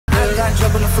I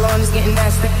jump on the floor and it's getting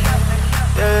nasty.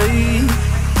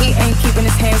 He ain't keeping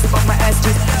his hands up on my ass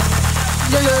just.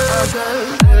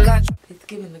 It's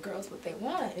giving the girls what they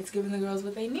want. It's giving the girls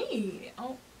what they need.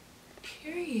 Oh,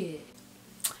 period.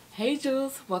 Hey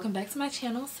Jules, welcome back to my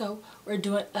channel. So we're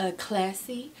doing a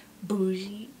classy,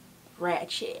 bougie,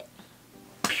 ratchet.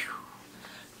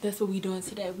 That's what we doing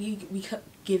today. We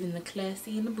giving the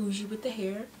classy and the bougie with the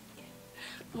hair.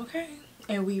 Okay.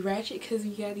 And we ratchet because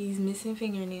we got these missing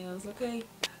fingernails, okay?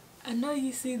 I know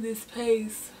you see this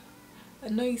face. I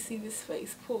know you see this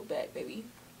face. Pull back, baby.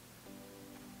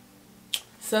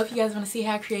 So if you guys want to see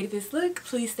how I created this look,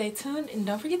 please stay tuned. And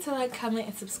don't forget to like, comment,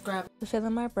 and subscribe. To fill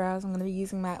in my brows, I'm going to be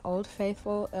using my Old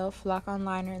Faithful e.l.f. Lock-On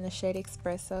Liner in the shade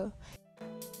Espresso.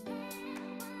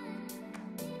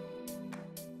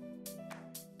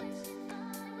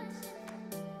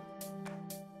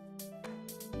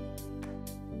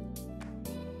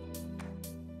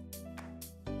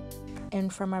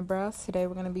 And for my brows today,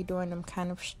 we're going to be doing them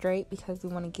kind of straight because we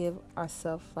want to give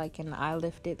ourselves like an eye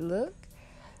lifted look.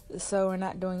 So we're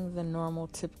not doing the normal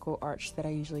typical arch that I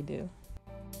usually do.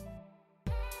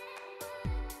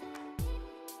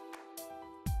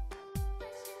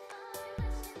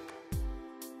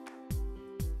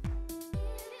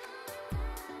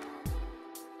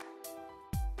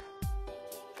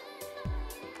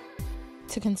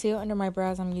 To conceal under my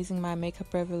brows, I'm using my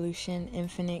Makeup Revolution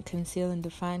Infinite Conceal and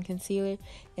Define Concealer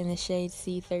in the shade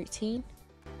C13.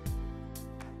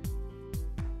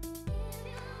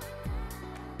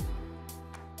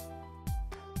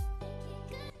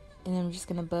 And I'm just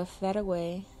going to buff that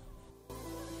away.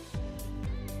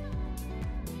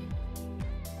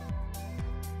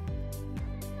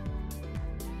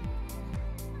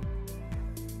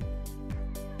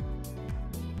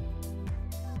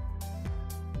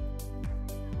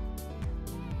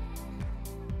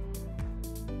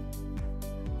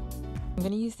 I'm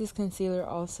going to use this concealer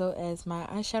also as my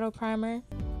eyeshadow primer.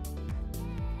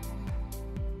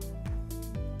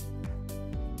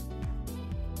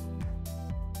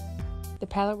 The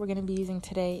palette we're going to be using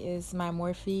today is my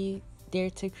Morphe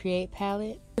Dare to Create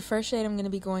palette. The first shade I'm going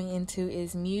to be going into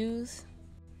is Muse,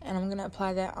 and I'm going to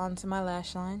apply that onto my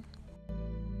lash line.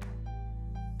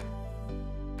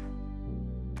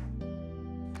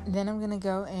 Then I'm going to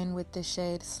go in with the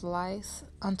shade Slice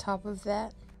on top of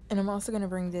that. And I'm also going to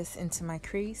bring this into my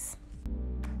crease.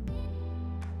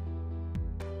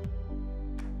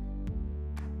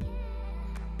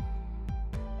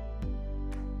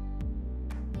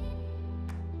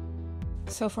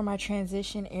 So for my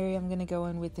transition area, I'm going to go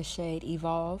in with the shade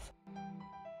Evolve.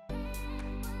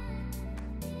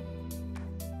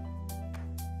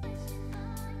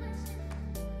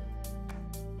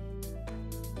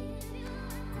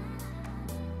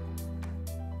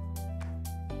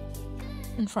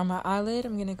 And for my eyelid,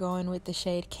 I'm going to go in with the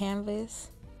shade Canvas.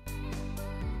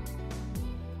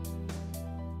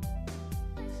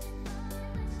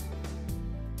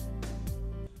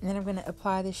 And then I'm going to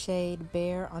apply the shade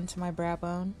Bare onto my brow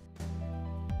bone.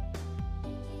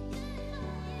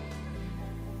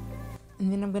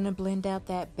 And then I'm going to blend out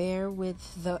that Bare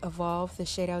with the Evolve, the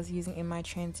shade I was using in my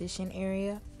transition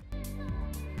area.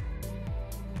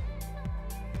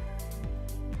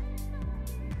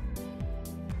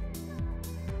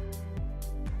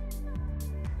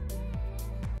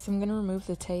 So I'm going to remove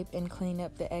the tape and clean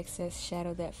up the excess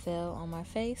shadow that fell on my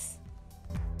face.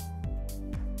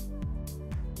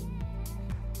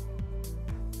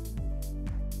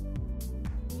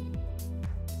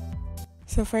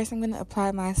 So first I'm going to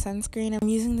apply my sunscreen. I'm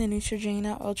using the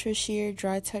Neutrogena Ultra Sheer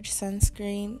Dry Touch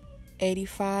Sunscreen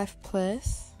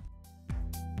 85+.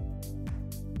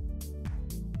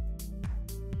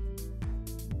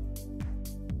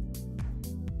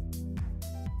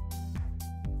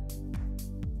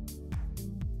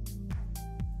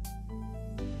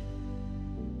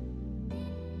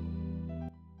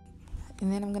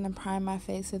 And then I'm going to prime my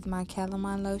face with my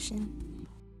Calamine Lotion.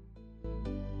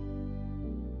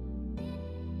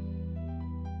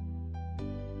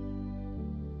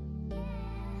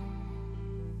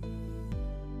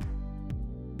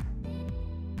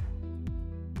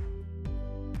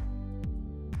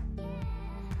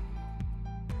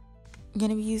 I'm going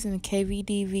to be using the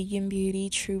KVD Vegan Beauty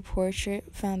True Portrait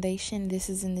Foundation. This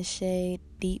is in the shade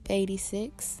Deep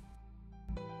 86.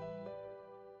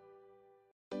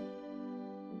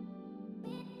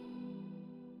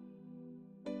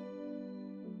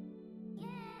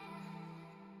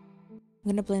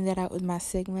 I'm going to blend that out with my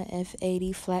Sigma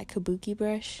F80 flat kabuki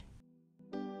brush.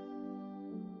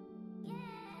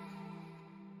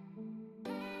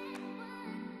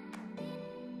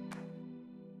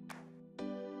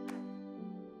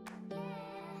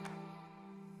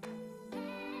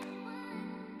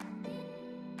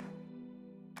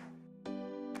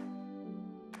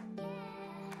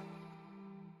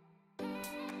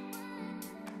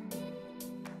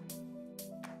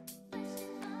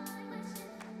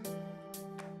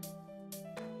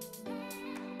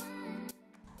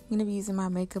 I'm going to be using my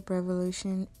Makeup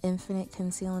Revolution Infinite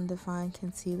Conceal and Define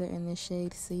Concealer in the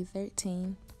shade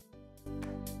C13.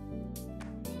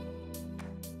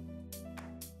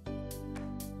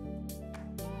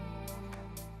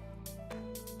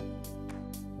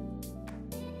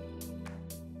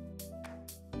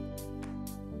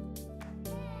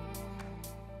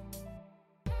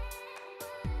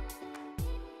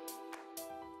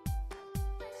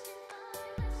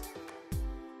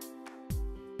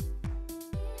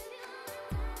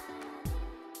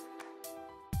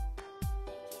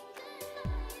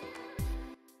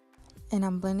 And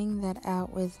I'm blending that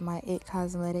out with my IT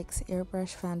Cosmetics Airbrush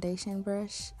Foundation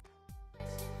Brush.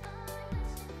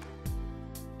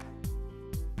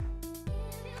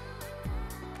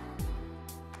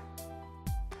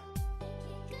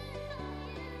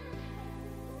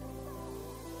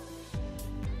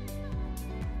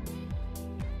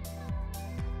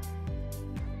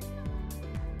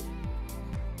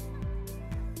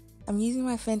 I'm using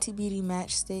my Fenty Beauty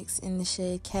matchsticks in the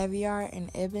shade Caviar and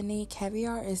Ebony.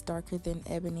 Caviar is darker than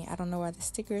Ebony. I don't know why the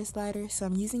sticker is lighter, so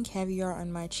I'm using Caviar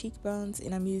on my cheekbones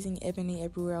and I'm using Ebony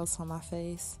everywhere else on my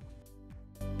face.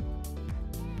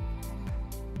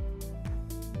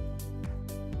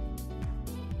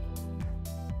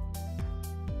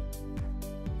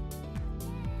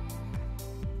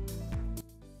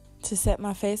 To set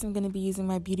my face, I'm going to be using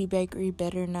my Beauty Bakery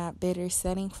Better Not Bitter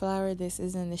setting flower. This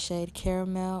is in the shade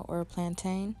Caramel or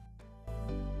Plantain.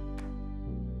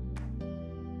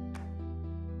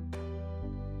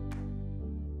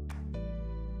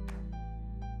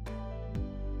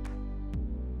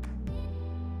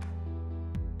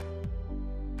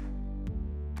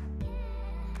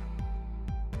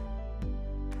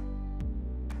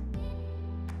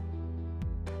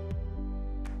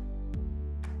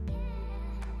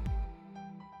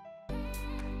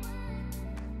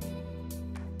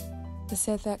 To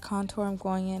set that contour, I'm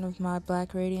going in with my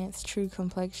Black Radiance True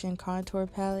Complexion Contour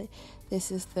Palette.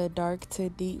 This is the dark to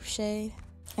deep shade.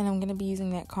 And I'm going to be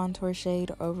using that contour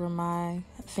shade over my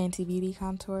Fenty Beauty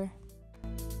contour.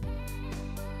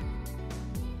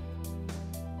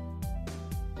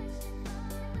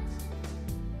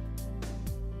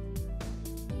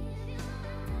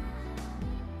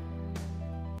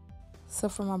 So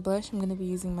for my blush, I'm going to be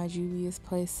using my Juvia's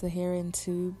Place Saharan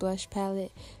 2 blush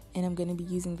palette, and I'm going to be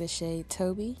using the shade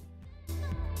Toby.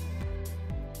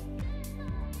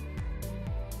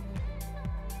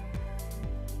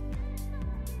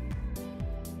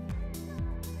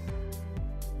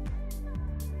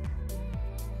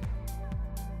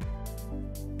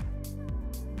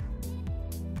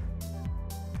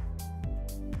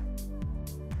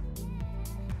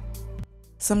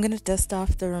 So I'm going to dust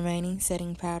off the remaining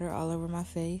setting powder all over my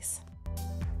face.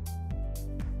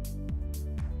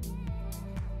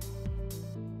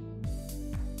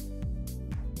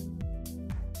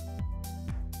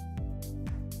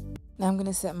 Now I'm going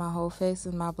to set my whole face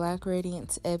with my Black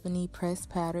Radiance Ebony Pressed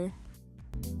Powder.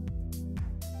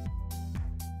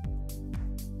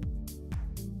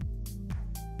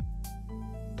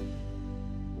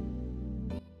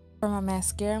 For my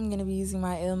mascara, I'm going to be using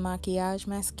my Makiage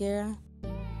mascara.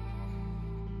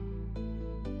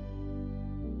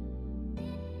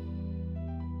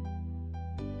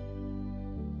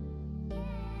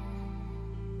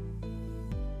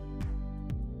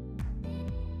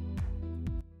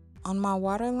 On my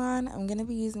waterline, I'm going to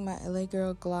be using my LA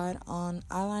Girl Glide On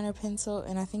eyeliner pencil,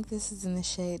 and I think this is in the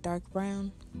shade Dark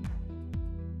Brown.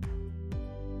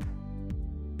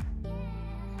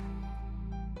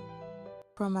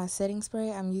 For my setting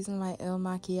spray, I'm using my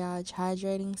Makiage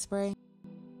Hydrating Spray.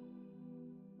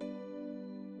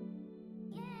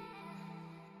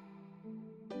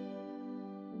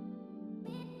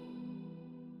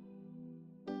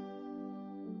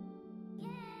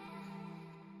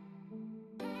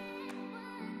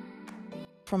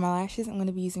 For my lashes, I'm going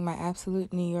to be using my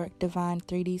Absolute New York Divine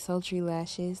 3D Sultry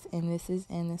Lashes, and this is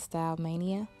in the style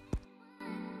Mania.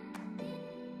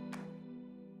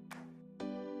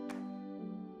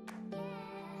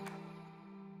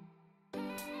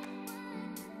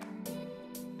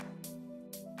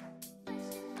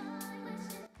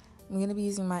 I'm going to be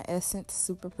using my Essence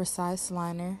Super Precise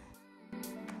Liner.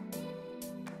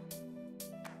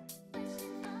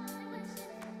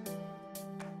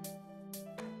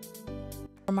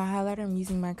 For my highlighter, I'm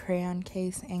using my Crayon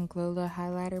Case Anglowla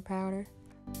highlighter powder.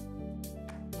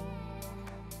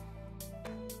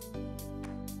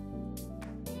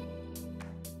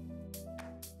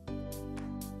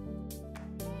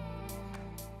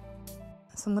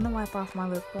 So I'm going to wipe off my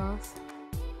lip gloss.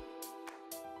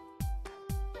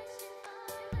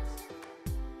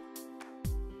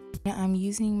 Now I'm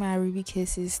using my Ruby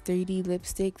Kisses 3D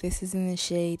lipstick. This is in the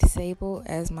shade Sable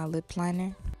as my lip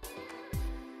liner.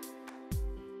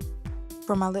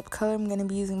 For my lip color, I'm going to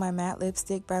be using my matte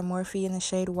lipstick by Morphe in the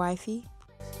shade Wifey.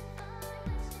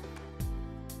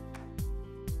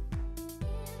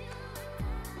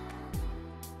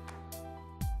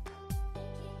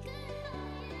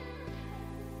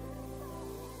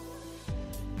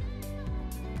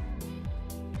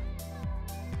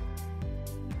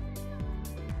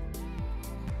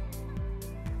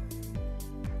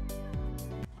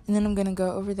 And then I'm going to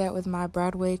go over that with my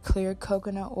Broadway Clear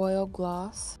Coconut Oil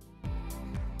Gloss.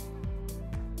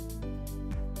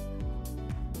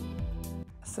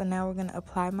 So now we're going to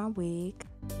apply my wig.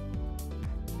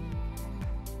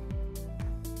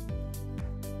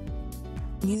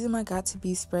 I'm using my Got To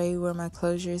Be spray where my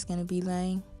closure is going to be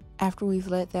laying. After we've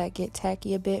let that get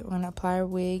tacky a bit, we're going to apply our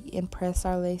wig and press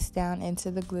our lace down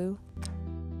into the glue.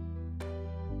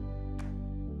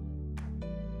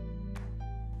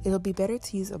 It'll be better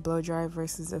to use a blow dryer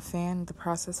versus a fan. The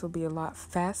process will be a lot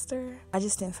faster. I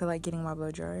just didn't feel like getting my blow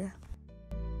dryer.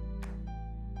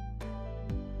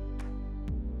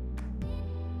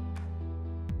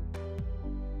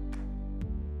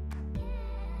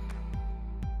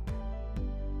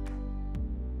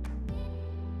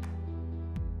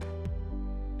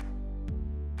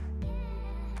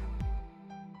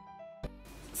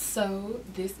 So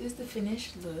this is the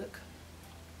finished look.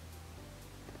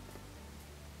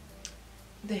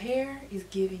 The hair is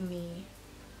giving me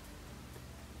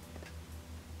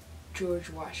George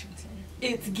Washington.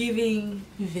 It's giving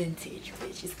vintage,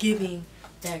 bitch. It's giving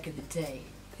back in the day.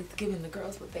 It's giving the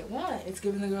girls what they want. It's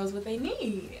giving the girls what they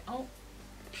need. Oh,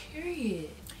 period.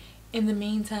 In the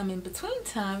meantime, in between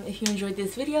time, if you enjoyed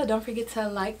this video, don't forget to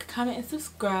like, comment, and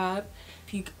subscribe.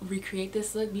 If you recreate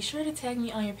this look, be sure to tag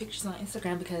me on your pictures on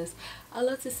Instagram because I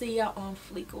love to see y'all on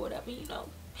fleek or whatever, you know.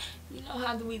 You know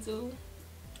how we do.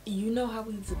 You know how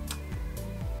we do.